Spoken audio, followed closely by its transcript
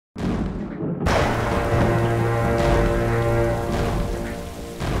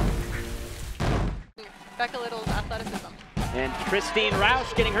Becca Little's athleticism. And Christine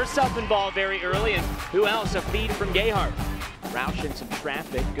Roush getting herself involved very early, and who else? A feed from Gayhart. Roush in some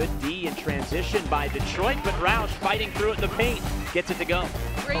traffic, good D in transition by Detroit, but Roush fighting through it in the paint, gets it to go.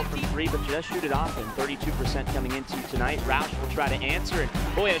 Great from three, but just shoot it off, and 32% coming into tonight. Roush will try to answer,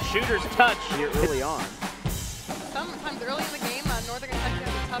 and boy, a shooter's touch here early on. Sometimes early in the game, Northern Kentucky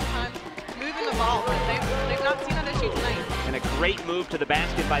has a tough time moving the ball, but they've not seen that issue tonight. And a great move to the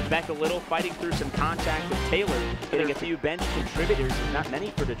basket by Becca Little, fighting through some contact with Taylor, getting a few bench contributors, not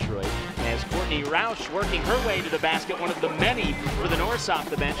many for Detroit. As Courtney Roush working her way to the basket, one of the many for the Norse off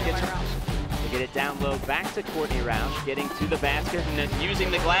the bench. Gets her to get it down low, back to Courtney Roush, getting to the basket and then using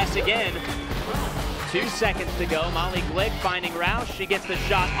the glass again. 2 seconds to go. Molly Glick finding Roush. She gets the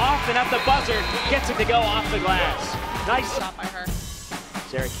shot off and at the buzzer, gets it to go off the glass. Nice shot by her.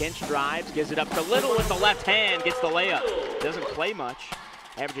 Sarah Kinch drives, gives it up to Little with the left hand, gets the layup. Doesn't play much,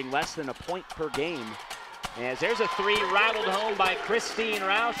 averaging less than a point per game. As there's a three rattled home by Christine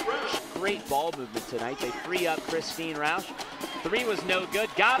Roush. Great ball movement tonight. They free up Christine Roush. Three was no good.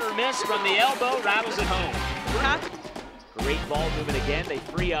 Got her miss from the elbow, rattles it home. Great ball movement again. They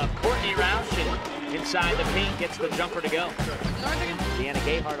free up Courtney Roush, and inside the paint gets the jumper to go. Deanna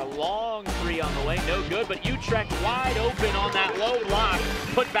Gayhart, a long three on the way, no good, but Utrecht wide open on that low block.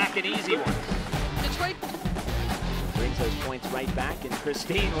 Put back an easy one. Detroit brings those points right back, and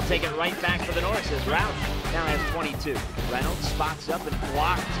Christine will take it right back for the Norse as Roush now has 22. Reynolds spots up and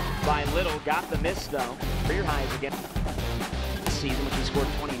blocked by Little. Got the miss though. Career highs again this season when she scored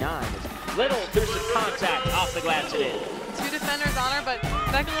 29. Little through some contact off the glass and in. Two defenders on her, but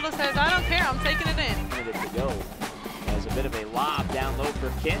Becca Little says, I don't care, I'm taking it in. Minute to go. As a bit of a lob down low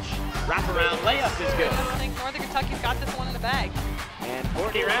for Kinch. Wraparound layup is good. I think Northern Kentucky's got this one in the bag. And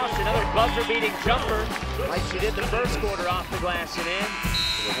Courtney Roush, another buzzer-beating jumper, like she did the first quarter off the glass and in.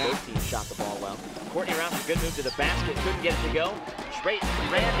 So both teams shot the ball well. Courtney Roush, a good move to the basket, couldn't get it to go. Straight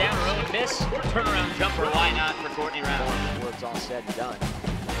ran down her own miss. Turnaround jumper, why not for Courtney Roush? Before it's all said and done.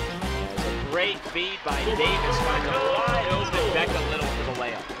 As a great feed by Davis, finds a wide open Becca Little for the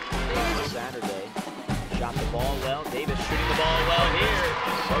layup. Saturday, shot the ball well. Davis shooting the ball well.